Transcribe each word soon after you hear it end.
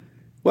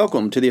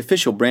Welcome to the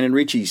official Brandon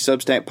Ritchie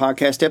Substack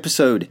Podcast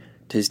episode.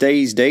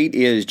 Today's date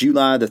is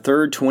July the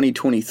 3rd,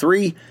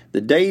 2023,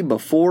 the day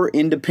before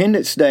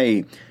Independence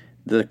Day,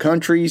 the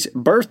country's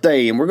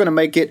birthday, and we're going to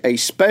make it a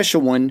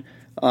special one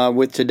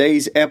with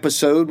today's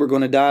episode. We're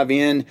going to dive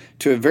in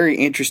to a very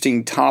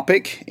interesting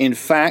topic. In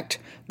fact,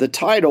 the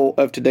title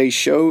of today's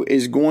show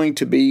is going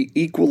to be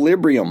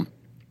Equilibrium.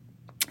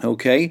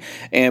 Okay,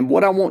 and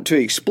what I want to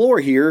explore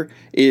here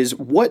is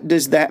what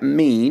does that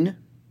mean,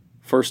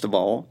 first of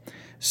all.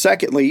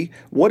 Secondly,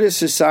 what is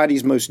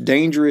society's most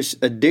dangerous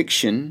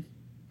addiction?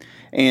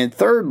 And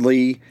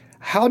thirdly,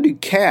 how do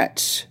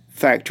cats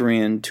factor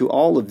into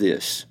all of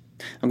this?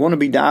 I'm going to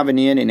be diving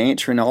in and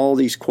answering all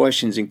these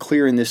questions and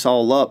clearing this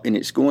all up, and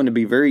it's going to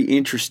be very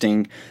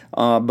interesting.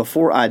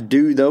 Before I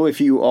do, though,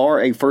 if you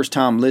are a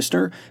first-time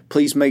listener,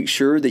 please make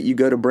sure that you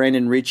go to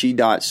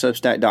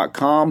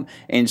brandonritchie.substack.com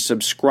and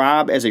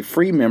subscribe as a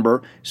free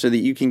member so that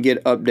you can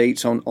get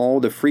updates on all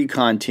the free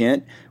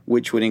content,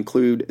 which would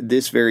include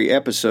this very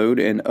episode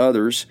and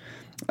others,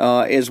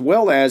 as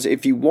well as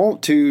if you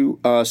want to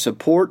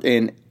support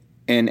an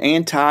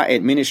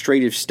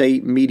anti-administrative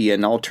state media,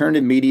 an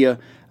alternative media,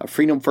 a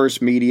freedom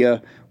first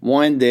media,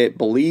 one that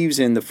believes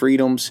in the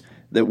freedoms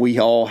that we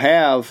all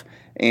have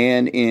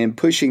and in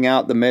pushing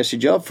out the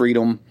message of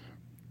freedom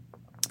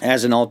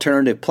as an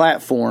alternative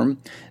platform,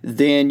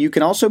 then you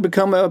can also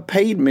become a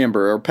paid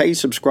member or paid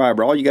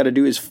subscriber. All you got to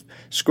do is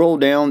scroll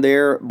down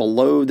there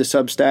below the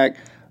Substack,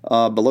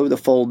 below the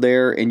fold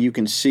there, and you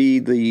can see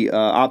the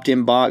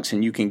opt-in box,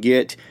 and you can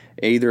get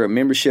either a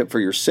membership for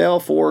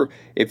yourself, or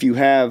if you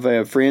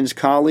have friends,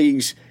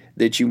 colleagues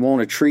that you want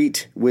to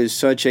treat with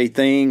such a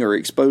thing or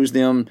expose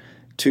them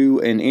to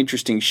an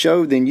interesting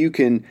show, then you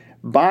can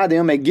buy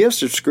them a gift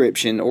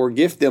subscription or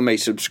gift them a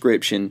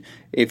subscription,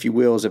 if you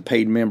will, as a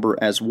paid member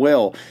as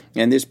well.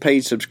 And this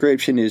paid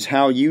subscription is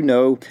how you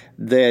know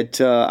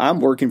that I'm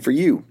working for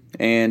you.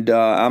 And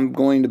I'm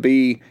going to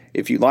be,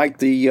 if you like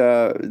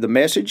the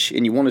message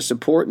and you want to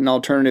support an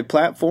alternative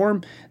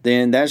platform,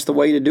 then that's the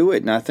way to do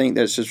it. And I think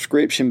that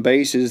subscription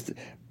base is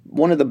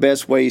one of the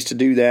best ways to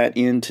do that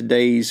in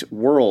today's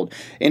world.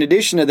 In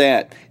addition to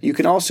that, you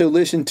can also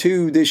listen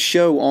to this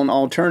show on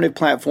alternative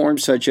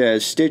platforms such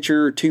as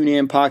Stitcher,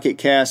 TuneIn, Pocket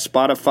Cast,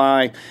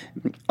 Spotify,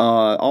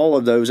 all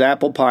of those,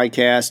 Apple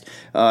Podcast.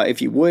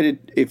 If you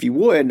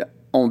would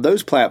on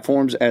those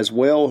platforms as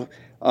well,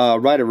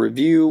 write a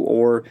review,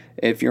 or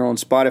if you're on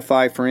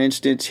Spotify, for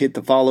instance, hit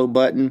the follow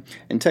button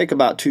and take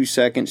about 2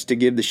 seconds to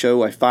give the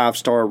show a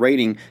 5-star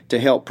rating to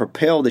help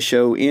propel the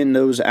show in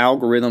those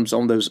algorithms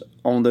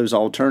on those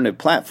alternative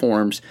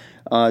platforms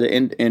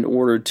in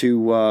order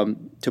to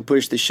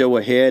push the show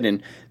ahead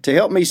and to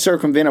help me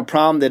circumvent a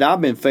problem that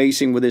I've been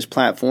facing with this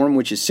platform,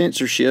 which is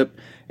censorship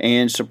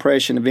and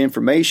suppression of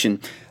information.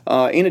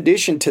 In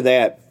addition to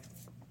that,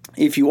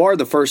 if you are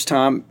the first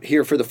time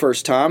here for the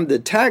first time, the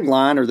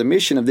tagline or the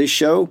mission of this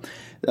show,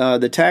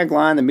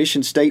 the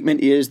mission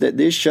statement is that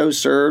this show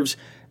serves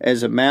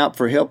as a map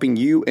for helping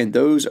you and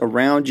those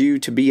around you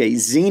to be a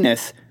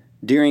zenith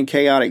during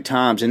chaotic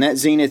times. And that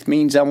zenith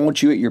means I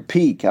want you at your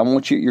peak. I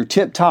want you at your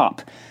tip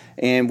top.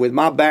 And with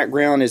my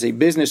background as a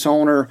business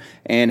owner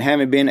and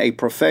having been a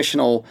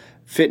professional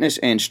fitness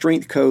and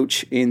strength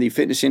coach in the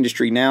fitness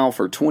industry now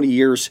for 20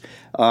 years,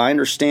 I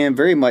understand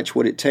very much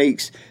what it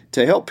takes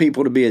to help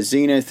people to be a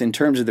zenith in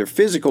terms of their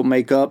physical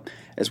makeup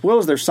as well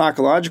as their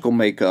psychological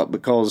makeup,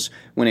 because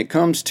when it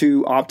comes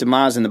to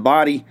optimizing the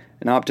body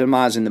and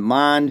optimizing the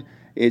mind,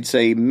 it's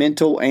a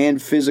mental and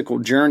physical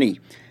journey.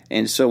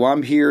 And so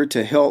I'm here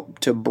to help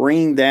to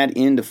bring that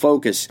into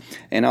focus.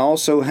 And I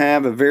also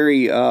have I'm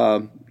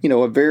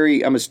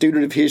a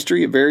student of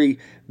history, a very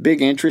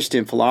big interest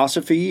in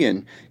philosophy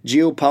and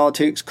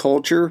geopolitics,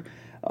 culture,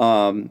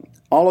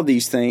 all of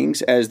these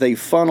things as they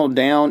funnel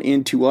down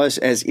into us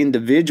as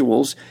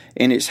individuals.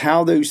 And it's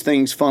how those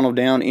things funnel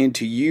down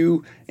into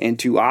you and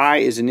to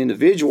I as an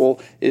individual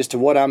as to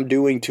what I'm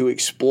doing to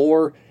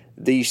explore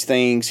these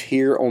things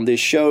here on this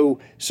show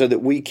so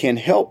that we can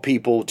help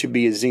people to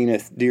be a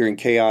zenith during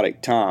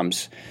chaotic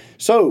times.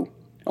 So,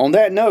 on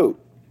that note,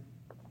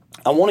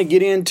 I want to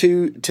get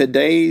into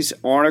today's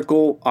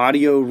article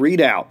audio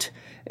readout.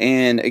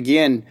 And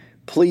again,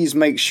 please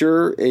make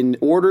sure in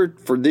order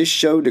for this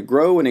show to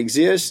grow and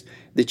exist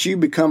that you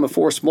become a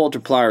force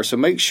multiplier. So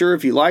make sure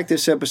if you like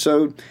this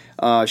episode,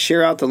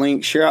 share out the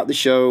link, share out the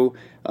show,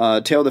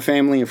 tell the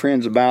family and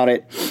friends about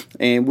it,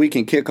 and we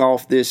can kick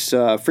off this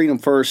Freedom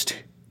First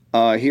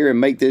here and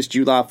make this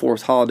July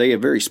 4th holiday a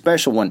very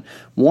special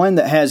one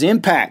that has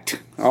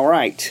impact. All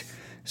right.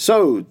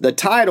 So the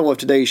title of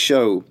today's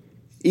show,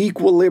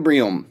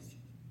 Equilibrium.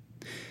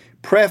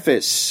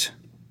 Preface,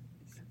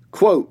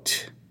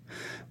 quote,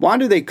 "Why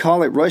do they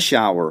call it rush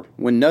hour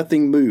when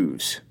nothing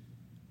moves?"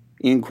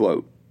 End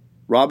quote.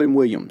 Robin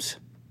Williams.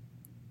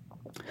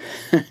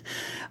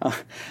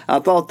 I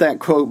thought that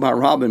quote by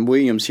Robin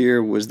Williams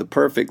here was the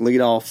perfect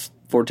leadoff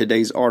for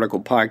today's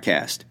article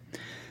podcast.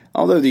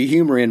 Although the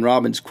humor in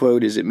Robin's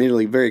quote is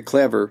admittedly very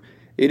clever,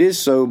 it is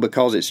so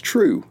because it's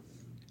true.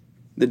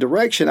 The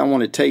direction I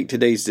want to take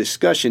today's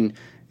discussion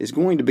is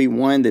going to be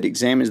one that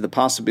examines the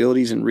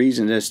possibilities and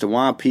reasons as to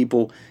why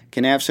people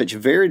can have such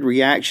varied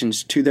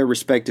reactions to their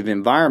respective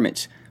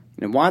environments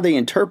and why they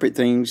interpret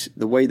things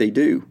the way they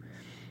do.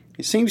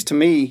 It seems to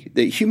me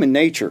that human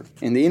nature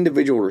and the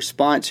individual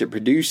response it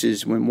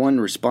produces when one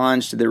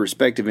responds to their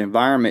respective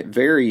environment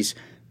varies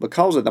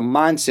because of the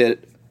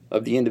mindset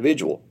of the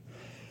individual.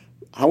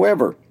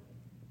 However,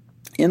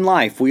 in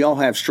life, we all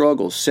have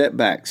struggles,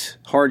 setbacks,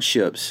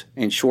 hardships,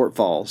 and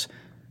shortfalls.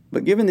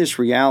 But given this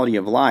reality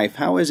of life,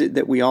 how is it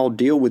that we all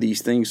deal with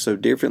these things so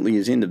differently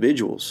as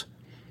individuals?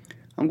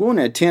 I'm going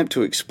to attempt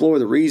to explore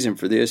the reason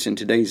for this in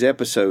today's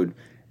episode,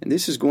 and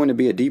this is going to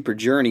be a deeper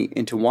journey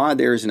into why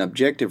there is an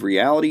objective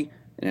reality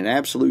and an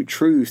absolute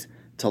truth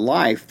to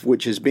life,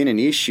 which has been an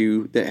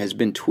issue that has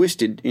been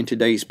twisted in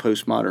today's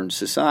postmodern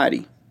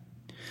society.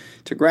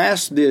 To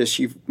grasp this,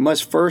 you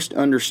must first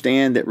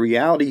understand that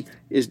reality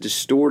is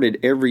distorted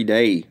every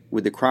day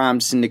with the crime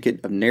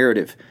syndicate of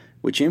narrative,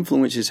 which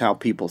influences how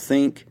people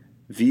think,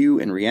 view,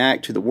 and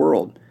react to the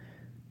world.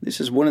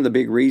 This is one of the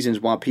big reasons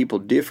why people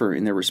differ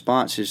in their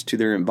responses to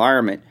their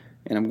environment,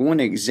 and I'm going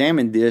to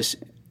examine this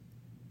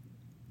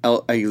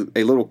a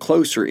little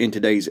closer in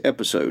today's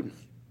episode.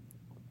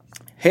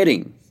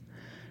 Heading: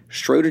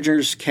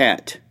 Schrodinger's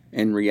cat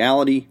and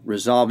reality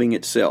resolving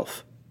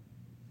itself.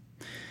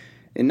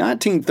 In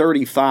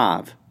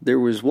 1935, there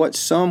was what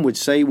some would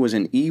say was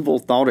an evil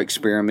thought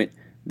experiment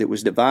that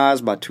was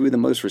devised by two of the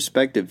most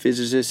respected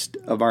physicists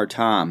of our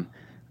time.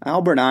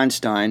 Albert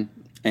Einstein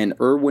and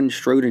Erwin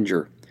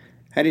Schrödinger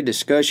had a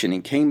discussion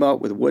and came up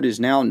with what is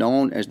now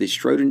known as the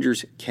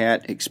Schrodinger's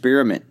cat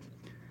experiment.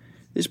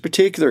 This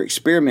particular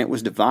experiment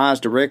was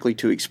devised directly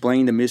to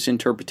explain the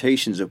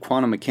misinterpretations of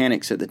quantum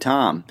mechanics at the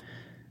time.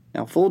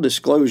 Now, full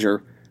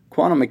disclosure,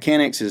 quantum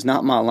mechanics is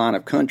not my line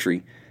of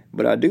country,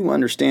 but I do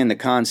understand the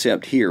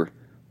concept here,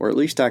 or at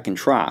least I can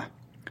try.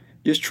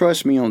 Just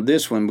trust me on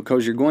this one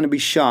because you're going to be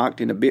shocked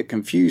and a bit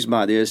confused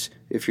by this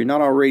if you're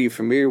not already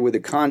familiar with the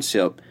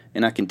concept,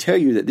 and I can tell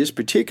you that this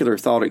particular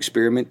thought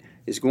experiment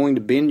is going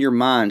to bend your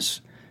minds,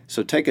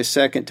 so take a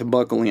second to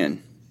buckle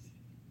in.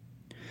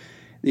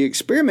 The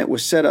experiment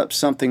was set up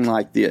something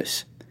like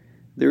this.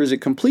 There is a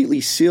completely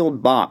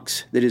sealed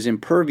box that is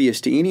impervious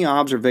to any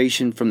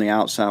observation from the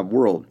outside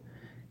world.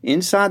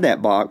 Inside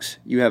that box,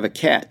 you have a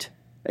cat,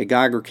 a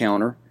Geiger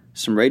counter,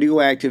 some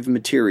radioactive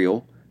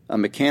material, a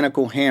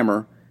mechanical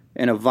hammer,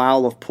 and a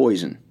vial of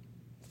poison.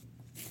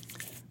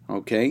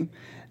 Okay,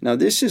 now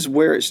this is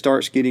where it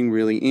starts getting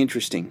really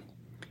interesting.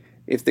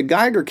 If the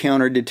Geiger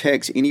counter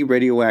detects any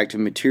radioactive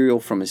material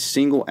from a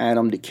single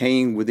atom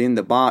decaying within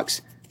the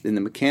box, then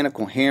the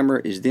mechanical hammer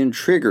is then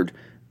triggered,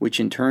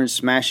 which in turn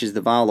smashes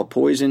the vial of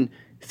poison,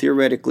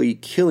 theoretically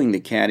killing the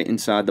cat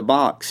inside the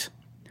box.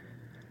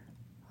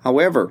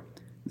 However,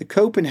 the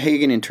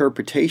Copenhagen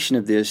interpretation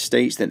of this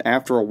states that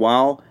after a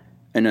while,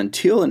 and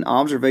until an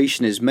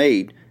observation is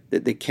made,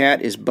 that the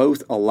cat is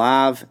both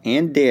alive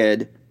and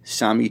dead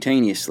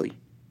simultaneously.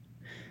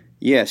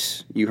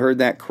 Yes, you heard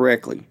that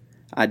correctly.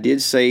 I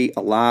did say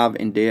alive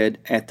and dead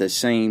at the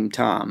same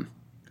time.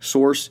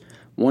 Source: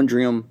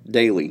 Wondrium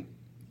Daily.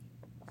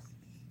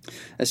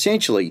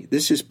 Essentially,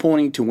 this is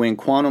pointing to when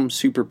quantum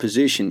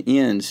superposition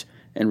ends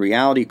and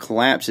reality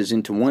collapses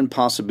into one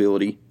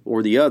possibility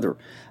or the other.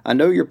 I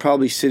know you're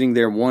probably sitting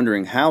there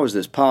wondering, how is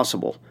this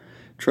possible?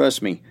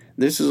 Trust me,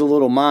 this is a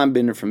little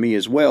mind-bender for me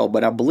as well,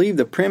 but I believe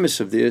the premise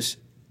of this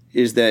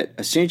is that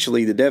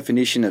essentially the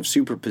definition of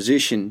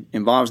superposition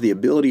involves the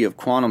ability of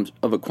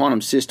a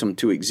quantum system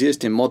to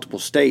exist in multiple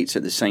states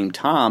at the same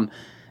time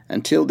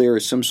until there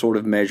is some sort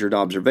of measured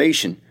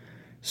observation.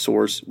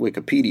 Source: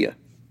 Wikipedia.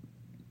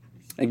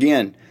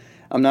 Again,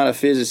 I'm not a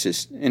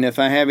physicist, and if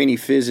I have any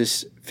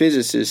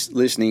physicists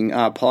listening,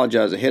 I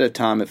apologize ahead of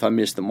time if I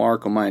miss the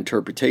mark on my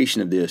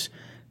interpretation of this,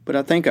 but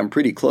I think I'm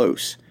pretty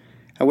close.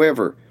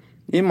 However,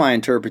 in my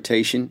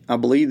interpretation, I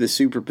believe the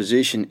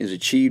superposition is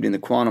achieved in the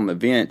quantum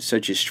event,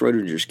 such as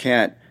Schrodinger's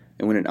cat,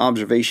 and when an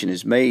observation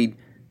is made,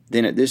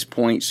 then at this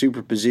point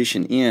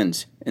superposition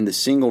ends, and the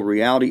single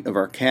reality of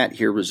our cat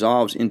here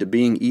resolves into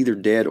being either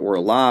dead or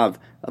alive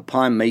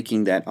upon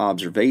making that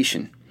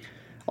observation.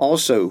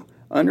 Also,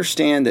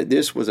 understand that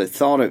this was a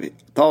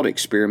thought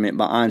experiment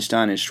by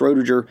Einstein and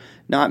Schrödinger,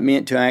 not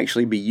meant to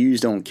actually be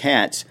used on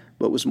cats,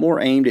 but was more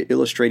aimed at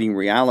illustrating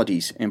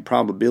realities and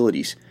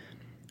probabilities.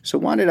 So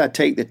why did I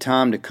take the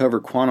time to cover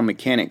quantum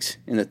mechanics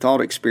in the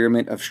thought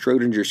experiment of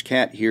Schrodinger's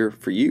cat here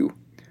for you?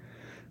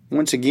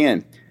 Once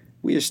again,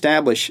 we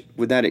establish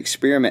with that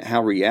experiment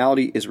how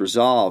reality is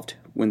resolved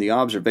when the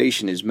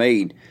observation is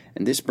made,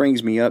 and this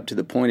brings me up to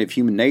the point of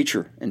human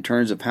nature in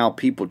terms of how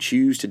people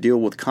choose to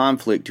deal with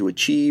conflict to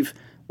achieve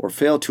or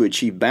fail to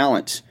achieve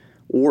balance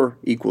or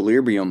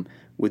equilibrium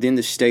within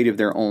the state of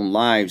their own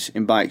lives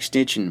and by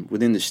extension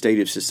within the state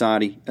of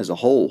society as a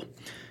whole.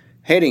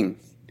 Heading: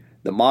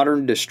 The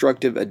Modern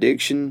Destructive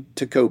Addiction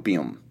to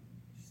Copium.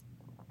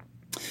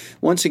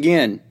 Once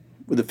again,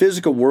 with the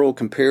physical world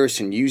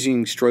comparison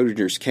using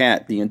Schrodinger's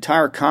cat, the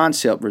entire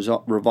concept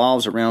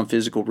revolves around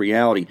physical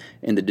reality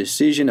and the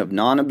decision of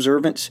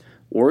non-observance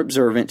or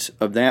observance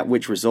of that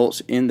which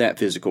results in that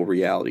physical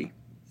reality.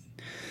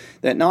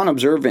 That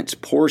non-observance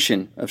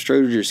portion of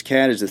Schrodinger's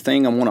cat is the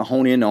thing I want to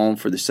hone in on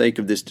for the sake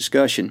of this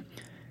discussion.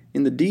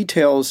 In the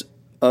details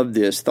of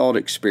this thought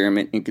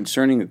experiment in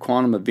concerning a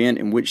quantum event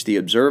in which the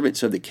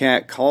observance of the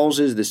cat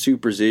causes the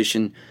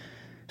superposition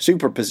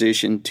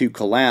to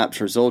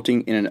collapse,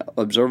 resulting in an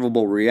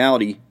observable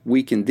reality,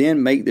 we can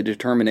then make the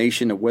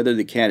determination of whether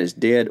the cat is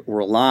dead or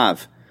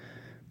alive.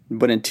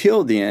 But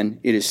until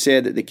then, it is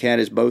said that the cat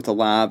is both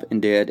alive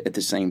and dead at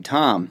the same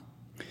time.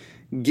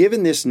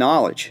 Given this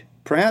knowledge,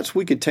 perhaps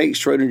we could take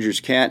Schrodinger's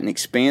cat and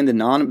expand the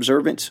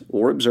non-observance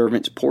or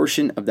observance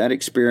portion of that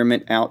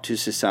experiment out to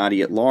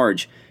society at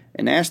large,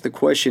 and ask the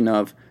question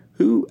of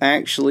who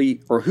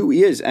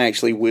is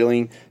actually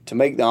willing to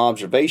make the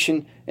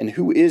observation and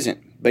who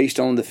isn't, based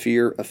on the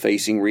fear of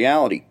facing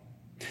reality.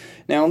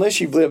 Now, unless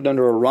you've lived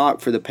under a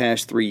rock for the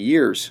past 3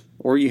 years,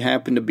 or you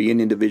happen to be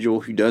an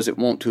individual who doesn't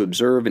want to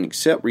observe and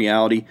accept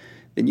reality,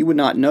 then you would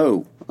not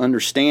know,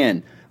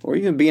 understand, or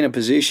even be in a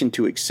position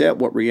to accept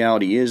what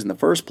reality is in the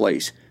first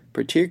place,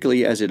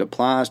 particularly as it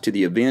applies to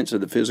the events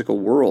of the physical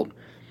world.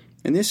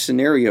 In this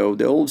scenario,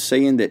 the old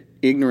saying that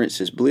ignorance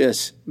is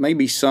bliss may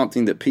be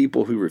something that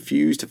people who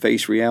refuse to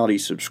face reality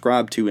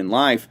subscribe to in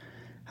life.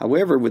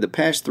 However, with the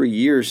past 3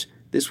 years,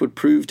 this would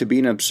prove to be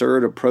an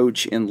absurd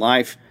approach in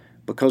life,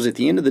 because at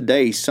the end of the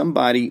day,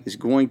 somebody is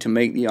going to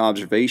make the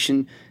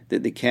observation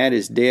that the cat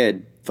is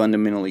dead,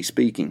 fundamentally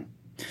speaking.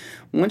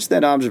 Once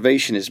that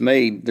observation is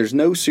made, there's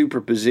no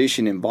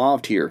superposition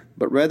involved here,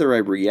 but rather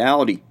a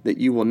reality that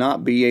you will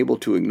not be able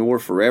to ignore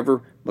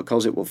forever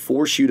because it will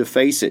force you to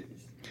face it.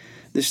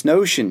 This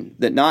notion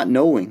that not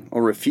knowing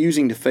or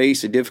refusing to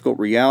face a difficult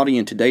reality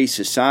in today's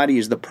society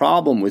is the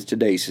problem with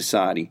today's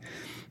society.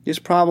 This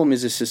problem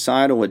is a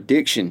societal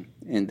addiction,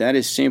 and that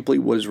is simply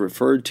what is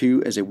referred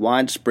to as a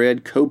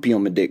widespread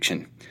copium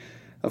addiction.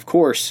 Of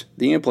course,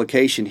 the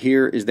implication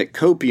here is that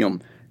copium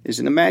is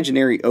an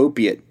imaginary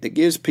opiate that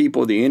gives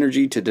people the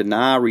energy to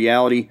deny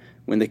reality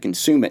when they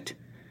consume it.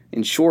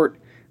 In short,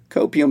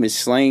 copium is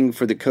slang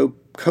for the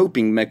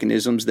coping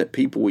mechanisms that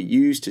people will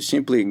use to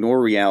simply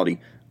ignore reality,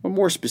 or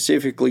more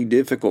specifically,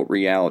 difficult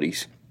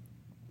realities.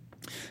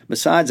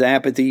 Besides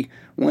apathy,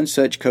 one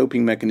such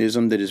coping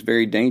mechanism that is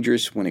very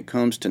dangerous when it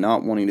comes to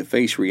not wanting to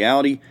face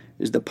reality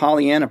is the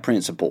Pollyanna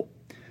principle.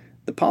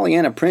 The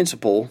Pollyanna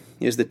principle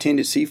is the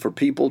tendency for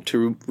people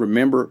to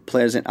remember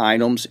pleasant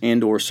items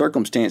and or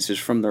circumstances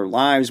from their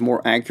lives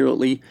more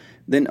accurately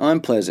than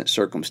unpleasant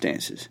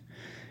circumstances.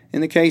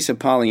 In the case of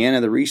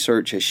Pollyanna, the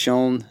research has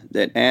shown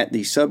that at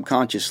the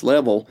subconscious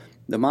level,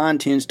 the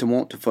mind tends to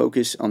want to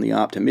focus on the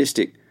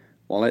optimistic,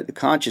 while at the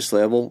conscious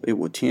level, it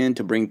will tend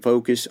to bring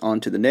focus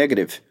onto the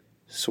negative.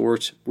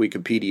 Source: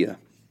 Wikipedia.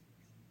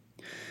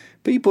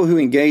 People who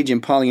engage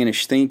in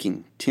Pollyannish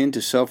thinking tend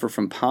to suffer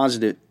from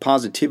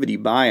positivity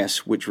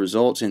bias, which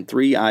results in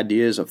 3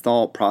 ideas of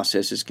thought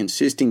processes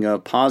consisting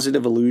of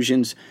positive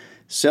illusions,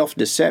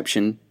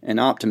 self-deception, and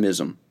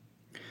optimism.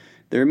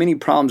 There are many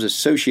problems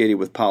associated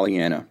with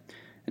Pollyanna.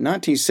 In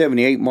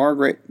 1978,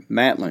 Margaret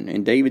Matlin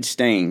and David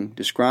Stein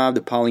described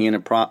the Pollyanna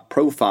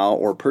profile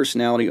or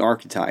personality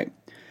archetype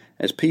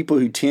as people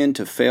who tend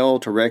to fail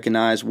to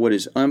recognize what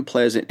is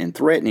unpleasant and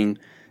threatening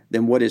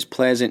than what is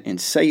pleasant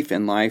and safe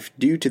in life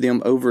due to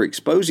them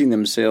overexposing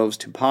themselves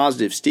to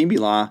positive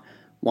stimuli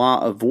while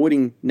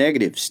avoiding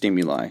negative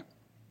stimuli.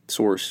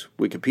 Source: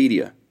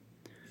 Wikipedia.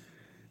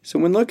 So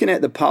when looking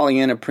at the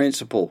Pollyanna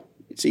principle,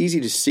 it's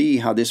easy to see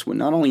how this would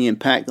not only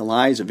impact the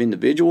lives of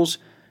individuals,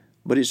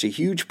 but it's a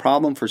huge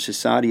problem for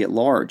society at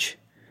large.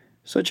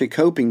 Such a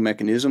coping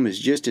mechanism is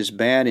just as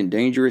bad and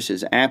dangerous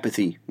as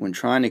apathy when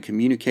trying to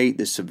communicate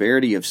the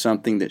severity of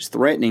something that's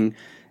threatening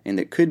and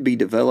that could be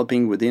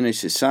developing within a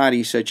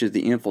society, such as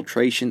the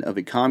infiltration of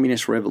a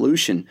communist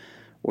revolution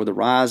or the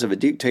rise of a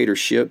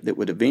dictatorship that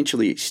would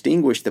eventually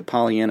extinguish the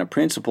Pollyanna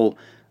principle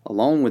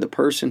along with a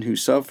person who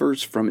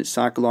suffers from its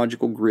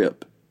psychological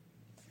grip.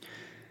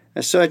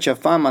 As such, I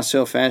find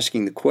myself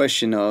asking the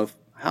question of,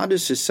 how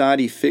does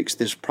society fix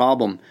this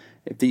problem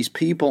if these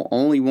people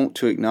only want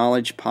to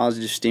acknowledge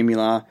positive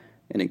stimuli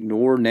and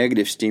ignore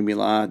negative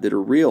stimuli that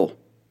are real?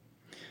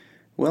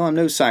 Well, I'm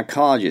no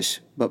psychologist,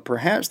 but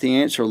perhaps the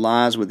answer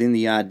lies within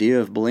the idea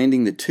of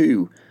blending the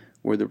two,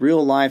 where the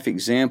real-life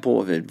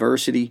example of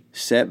adversity,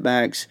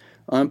 setbacks,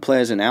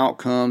 unpleasant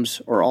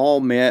outcomes are all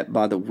met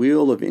by the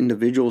will of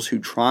individuals who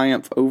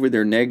triumph over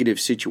their negative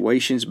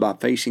situations by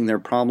facing their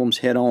problems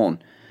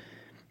head-on.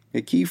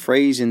 The key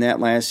phrase in that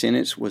last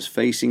sentence was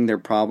facing their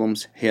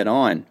problems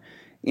head-on.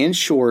 In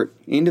short,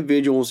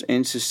 individuals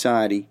and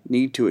society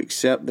need to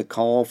accept the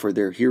call for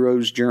their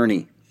hero's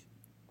journey.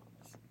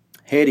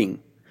 Heading: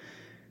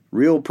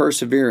 real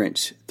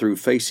perseverance through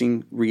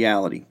facing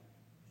reality.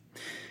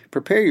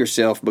 Prepare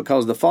yourself,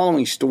 because the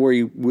following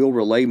story will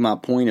relay my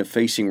point of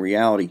facing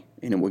reality,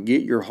 and it will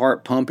get your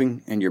heart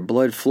pumping and your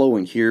blood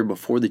flowing here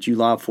before the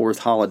July 4th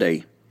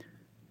holiday.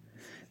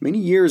 Many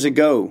years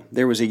ago,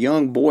 there was a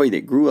young boy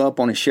that grew up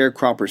on a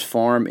sharecropper's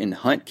farm in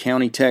Hunt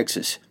County,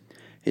 Texas.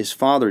 His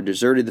father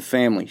deserted the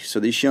family, so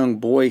this young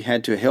boy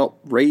had to help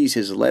raise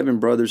his 11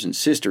 brothers and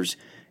sisters,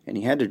 and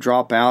he had to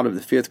drop out of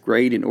the 5th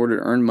grade in order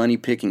to earn money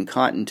picking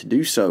cotton to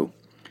do so.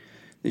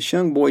 This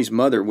young boy's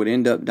mother would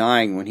end up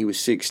dying when he was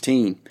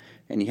 16,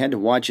 and he had to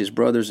watch his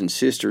brothers and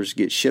sisters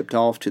get shipped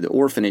off to the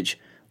orphanage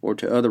or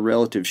to other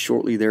relatives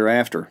shortly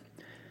thereafter.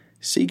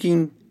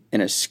 Seeking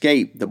an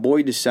escape, the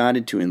boy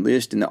decided to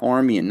enlist in the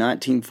Army in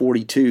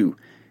 1942,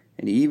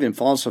 and he even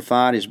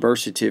falsified his birth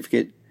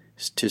certificate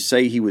to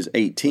say he was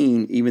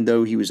 18, even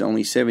though he was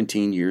only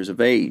 17 years of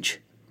age.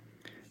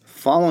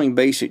 Following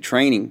basic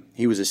training,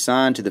 he was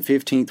assigned to the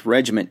 15th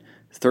Regiment,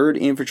 3rd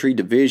Infantry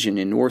Division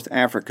in North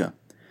Africa.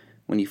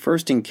 When he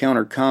first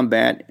encountered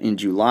combat in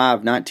July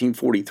of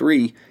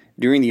 1943,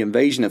 during the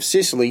invasion of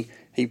Sicily,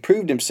 he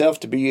proved himself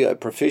to be a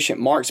proficient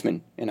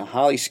marksman and a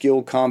highly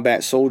skilled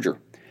combat soldier.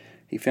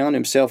 He found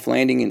himself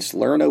landing in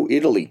Salerno,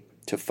 Italy,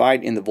 to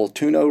fight in the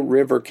Volturno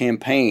River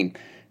campaign,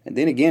 and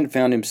then again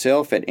found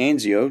himself at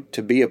Anzio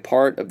to be a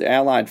part of the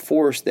Allied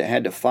force that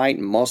had to fight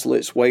and muscle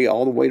its way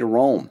all the way to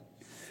Rome.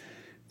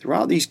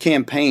 Throughout these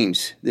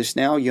campaigns, this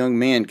now young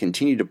man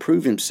continued to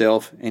prove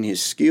himself, and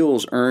his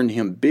skills earned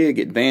him big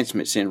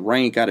advancements in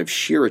rank out of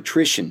sheer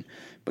attrition,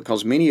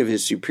 because many of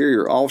his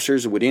superior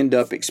officers would end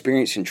up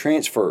experiencing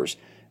transfers.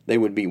 They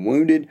would be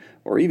wounded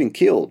or even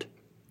killed.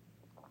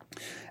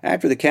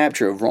 After the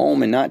capture of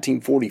Rome in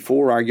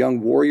 1944, our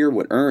young warrior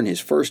would earn his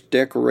first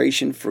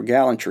decoration for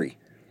gallantry.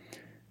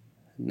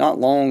 Not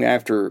long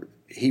after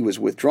he was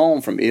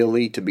withdrawn from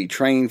Italy to be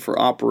trained for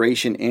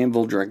Operation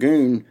Anvil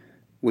Dragoon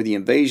with the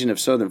invasion of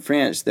southern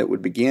France that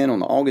would begin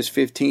on August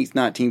 15,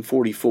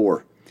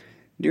 1944.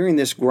 During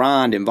this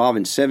grind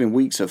involving 7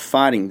 weeks of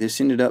fighting,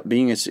 this ended up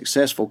being a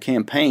successful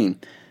campaign.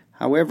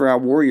 However, our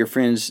warrior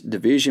friend's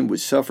division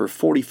would suffer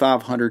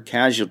 4,500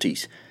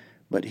 casualties,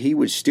 but he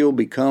would still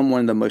become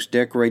one of the most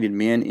decorated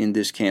men in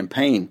this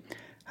campaign.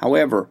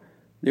 However,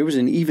 there was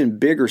an even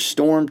bigger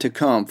storm to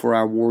come for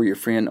our warrior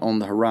friend on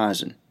the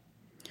horizon.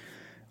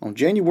 On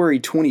January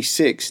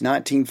 26,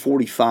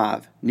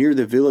 1945, near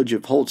the village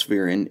of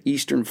Holtzwihr in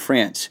eastern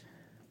France,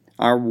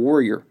 our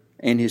warrior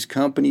and his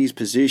company's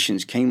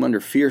positions came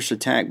under fierce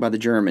attack by the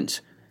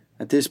Germans.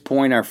 At this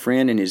point, our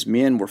friend and his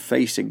men were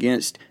faced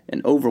against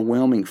an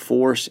overwhelming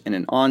force and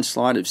an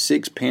onslaught of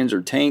 6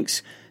 Panzer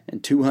tanks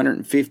and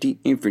 250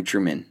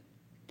 infantrymen.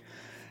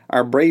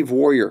 Our brave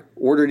warrior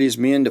ordered his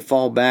men to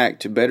fall back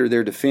to better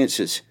their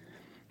defenses.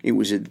 It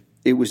was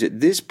at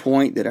this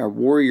point that our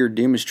warrior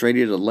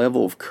demonstrated a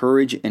level of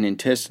courage and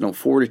intestinal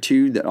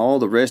fortitude that all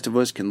the rest of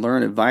us can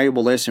learn a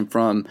valuable lesson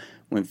from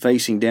when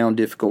facing down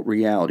difficult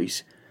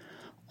realities.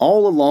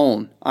 All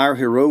alone, our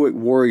heroic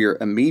warrior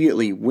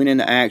immediately went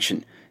into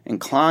action and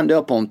climbed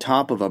up on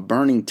top of a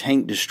burning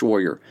tank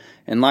destroyer,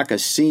 and like a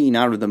scene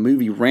out of the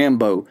movie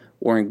Rambo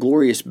or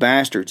Inglourious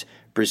Bastards,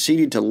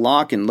 proceeded to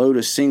lock and load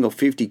a single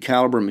 50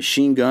 caliber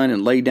machine gun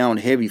and lay down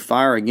heavy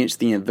fire against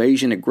the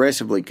invasion,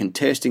 aggressively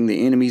contesting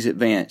the enemy's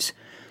advance.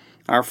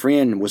 Our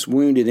friend was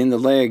wounded in the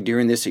leg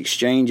during this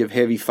exchange of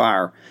heavy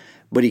fire,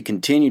 but he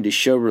continued to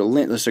show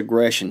relentless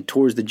aggression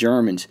towards the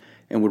Germans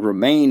and would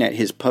remain at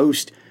his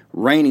post,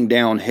 raining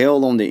down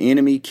hell on the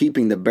enemy,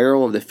 keeping the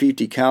barrel of the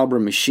 50 caliber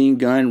machine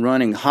gun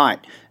running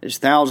hot as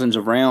thousands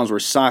of rounds were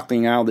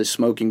cycling out of the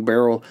smoking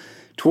barrel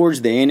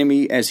towards the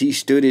enemy as he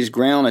stood his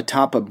ground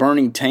atop a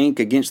burning tank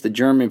against the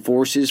German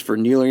forces for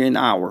nearly an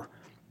hour.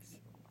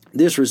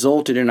 This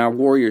resulted in our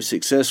warrior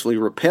successfully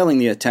repelling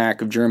the attack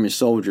of German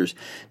soldiers,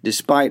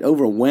 despite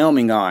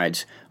overwhelming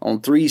odds on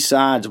 3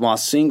 sides, while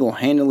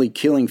single-handedly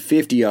killing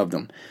 50 of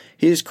them.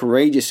 His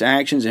courageous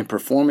actions and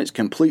performance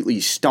completely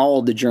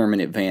stalled the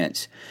German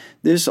advance.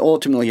 This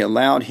ultimately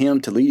allowed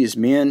him to lead his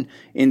men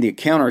in the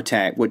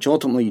counterattack, which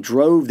ultimately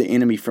drove the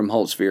enemy from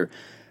Holtzwihr.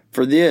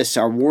 For this,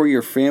 our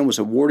warrior friend was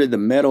awarded the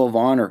Medal of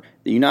Honor,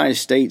 the United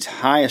States'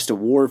 highest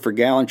award for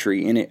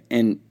gallantry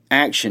in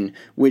action,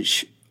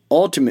 which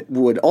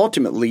would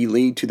ultimately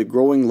lead to the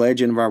growing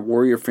legend of our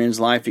warrior friend's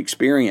life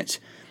experience.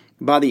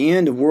 By the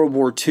end of World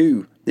War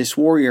II, this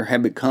warrior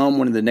had become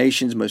one of the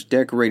nation's most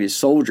decorated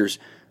soldiers,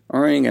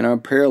 earning an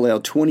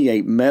unparalleled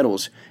 28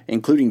 medals,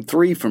 including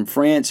 3 from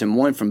France and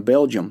 1 from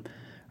Belgium.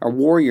 Our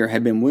warrior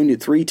had been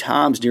wounded 3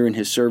 times during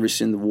his service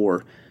in the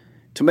war.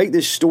 To make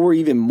this story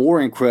even more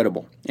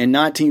incredible, in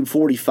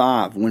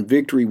 1945, when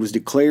victory was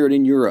declared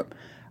in Europe,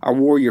 our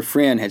warrior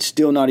friend had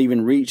still not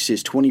even reached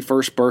his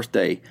 21st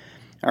birthday.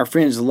 Our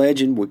friend's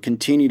legend would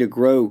continue to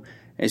grow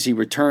as he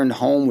returned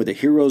home with a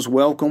hero's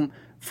welcome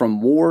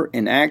from war,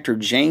 and actor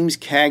James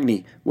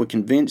Cagney would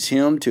convince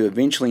him to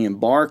eventually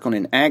embark on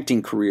an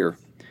acting career.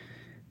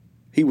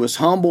 He was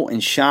humble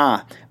and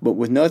shy, but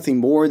with nothing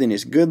more than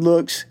his good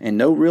looks and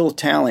no real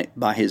talent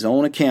by his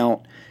own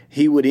account,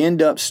 he would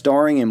end up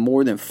starring in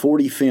more than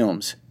 40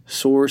 films.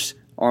 Source: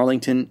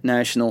 Arlington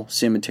National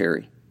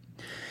Cemetery.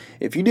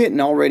 If you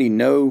didn't already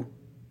know,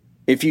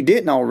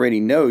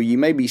 you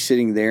may be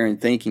sitting there and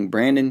thinking,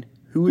 Brandon,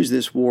 who is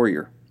this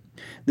warrior?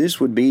 This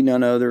would be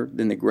none other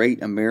than the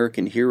great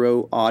American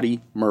hero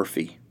Audie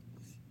Murphy.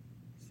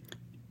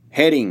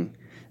 Heading: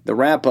 the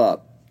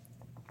wrap-up.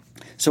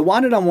 So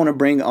why did I want to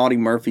bring Audie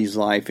Murphy's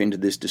life into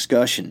this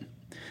discussion?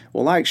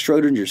 Well, like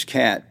Schrodinger's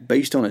cat,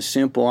 based on a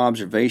simple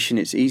observation,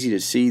 it's easy to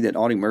see that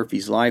Audie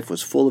Murphy's life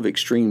was full of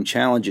extreme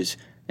challenges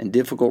and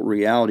difficult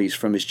realities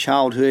from his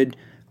childhood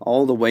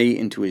all the way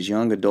into his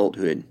young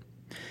adulthood.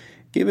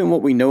 Given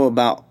what we know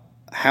about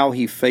how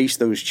he faced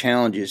those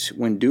challenges,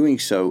 when doing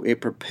so,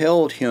 it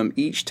propelled him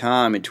each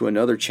time into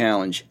another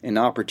challenge and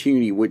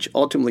opportunity, which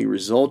ultimately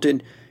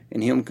resulted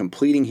in him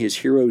completing his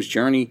hero's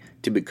journey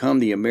to become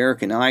the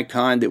American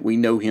icon that we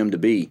know him to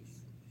be.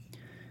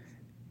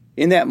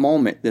 In that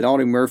moment that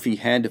Audie Murphy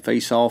had to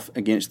face off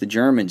against the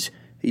Germans,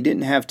 he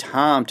didn't have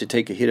time to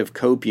take a hit of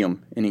copium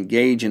and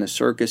engage in a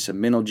circus of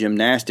mental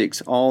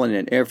gymnastics, all in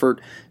an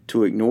effort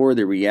to ignore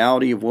the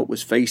reality of what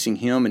was facing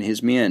him and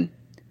his men.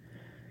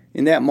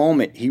 In that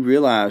moment, he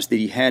realized that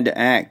he had to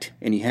act,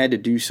 and he had to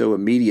do so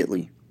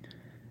immediately.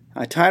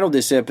 I titled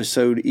this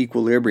episode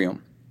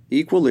Equilibrium.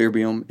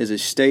 Equilibrium is a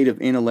state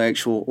of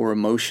intellectual or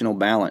emotional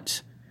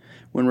balance.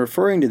 When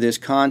referring to this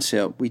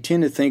concept, we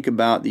tend to think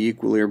about the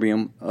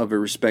equilibrium of a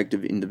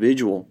respective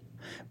individual,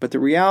 but the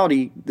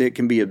reality that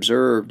can be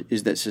observed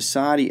is that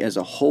society as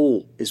a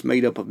whole is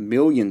made up of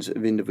millions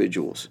of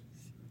individuals.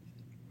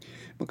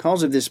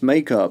 Because of this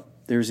makeup,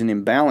 there's an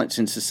imbalance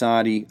in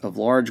society of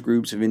large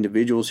groups of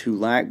individuals who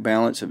lack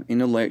balance of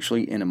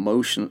intellectually and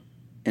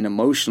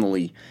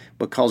emotionally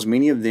because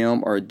many of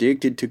them are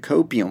addicted to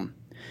copium,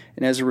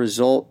 and as a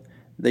result,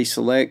 they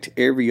select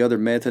every other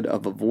method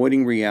of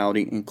avoiding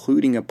reality,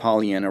 including a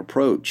Pollyanna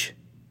approach.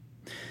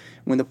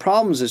 When the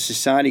problems of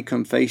society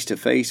come face to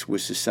face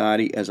with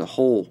society as a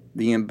whole,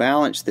 the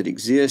imbalance that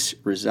exists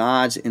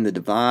resides in the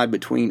divide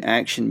between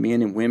action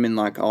men and women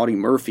like Audie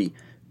Murphy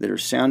that are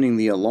sounding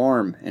the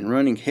alarm and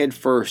running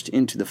headfirst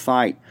into the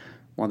fight,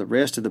 while the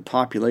rest of the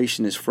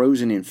population is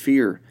frozen in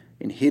fear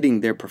and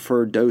hitting their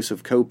preferred dose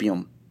of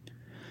copium.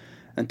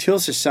 Until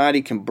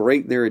society can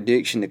break their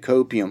addiction to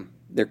copium,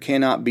 there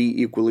cannot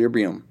be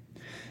equilibrium.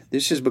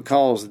 This is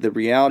because the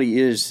reality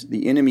is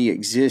the enemy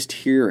exists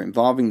here,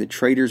 involving the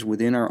traitors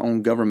within our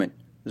own government,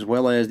 as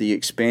well as the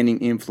expanding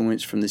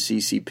influence from the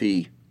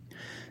CCP.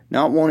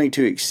 Not wanting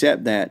to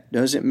accept that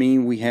doesn't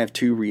mean we have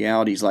two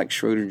realities like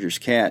Schrodinger's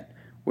cat,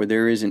 where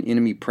there is an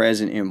enemy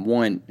present in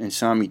one and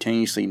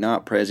simultaneously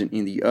not present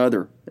in the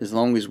other, as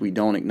long as we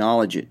don't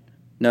acknowledge it.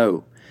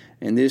 No,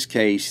 in this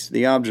case,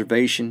 the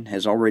observation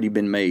has already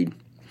been made.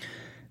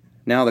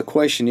 Now the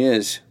question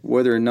is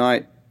whether or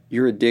not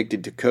you're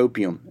addicted to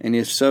copium, and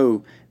if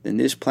so, then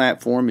this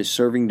platform is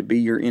serving to be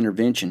your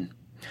intervention.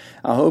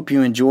 I hope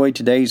you enjoyed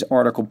today's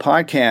article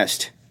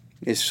podcast.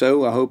 If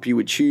so, I hope you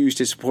would choose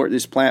to support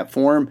this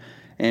platform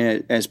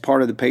and as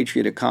part of the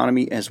Patriot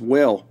economy as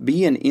well.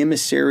 Be an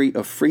emissary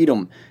of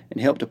freedom and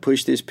help to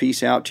push this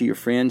piece out to your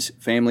friends,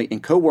 family,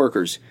 and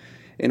coworkers.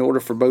 In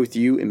order for both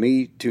you and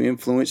me to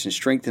influence and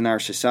strengthen our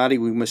society,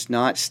 we must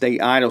not stay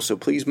idle. So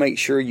please make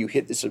sure you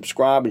hit the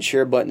subscribe and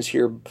share buttons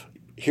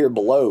here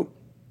below.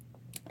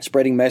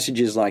 Spreading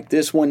messages like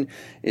this one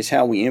is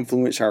how we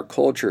influence our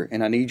culture,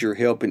 and I need your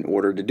help in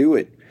order to do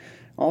it.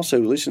 Also,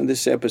 listen to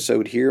this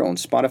episode here on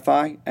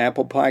Spotify,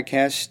 Apple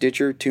Podcasts,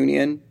 Stitcher,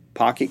 TuneIn,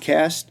 Pocket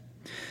Cast.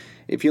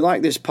 If you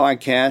like this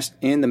podcast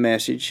and the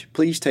message,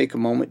 please take a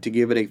moment to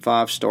give it a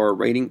 5-star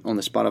rating on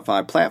the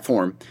Spotify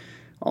platform.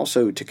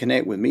 Also, to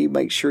connect with me,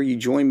 make sure you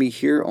join me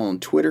here on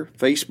Twitter,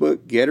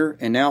 Facebook, Getter,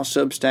 and now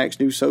Substack's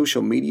new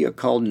social media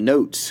called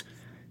Notes.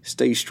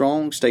 Stay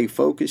strong, stay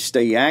focused,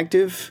 stay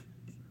active.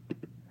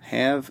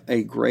 Have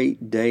a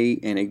great day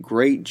and a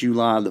great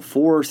July the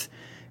 4th.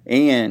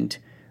 And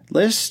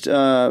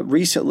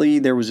recently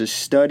there was a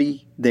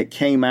study that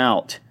came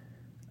out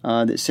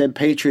that said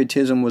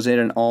patriotism was at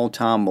an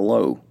all-time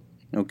low,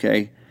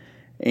 okay?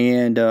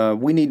 And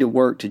we need to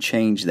work to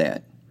change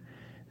that.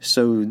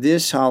 So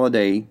this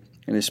holiday,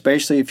 and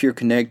especially if you're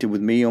connected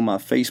with me on my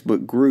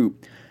Facebook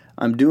group,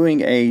 I'm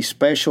doing a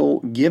special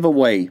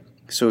giveaway.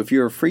 So if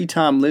you're a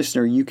free-time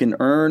listener, you can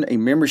earn a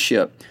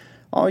membership.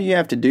 All you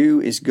have to do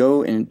is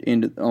go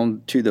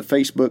onto the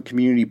Facebook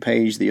community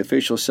page, the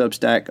official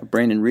Substack of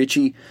Brandon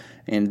Ritchie,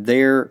 and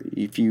there,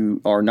 if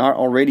you are not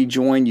already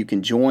joined, you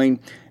can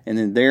join. And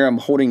then there I'm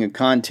holding a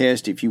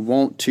contest. If you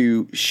want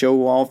to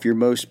show off your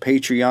most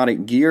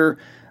patriotic gear,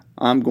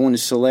 I'm going to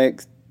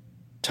select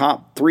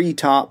three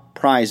top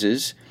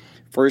prizes.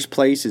 First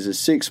place is a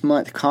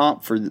 6-month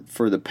comp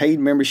for the paid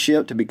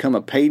membership to become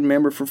a paid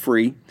member for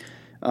free.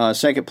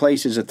 Second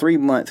place is a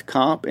 3-month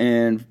comp,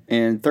 and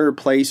third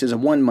place is a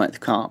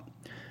 1-month comp.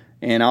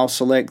 And I'll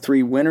select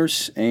 3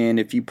 winners. And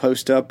if you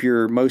post up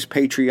your most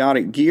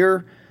patriotic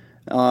gear,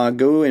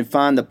 go and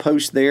find the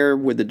post there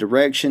with the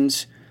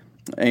directions.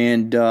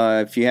 And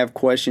if you have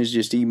questions,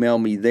 just email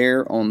me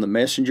there on the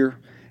messenger,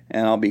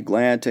 and I'll be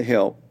glad to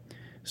help.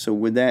 So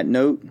with that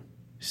note,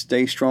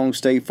 stay strong,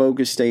 stay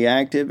focused, stay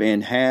active,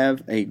 and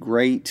have a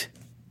great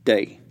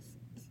day.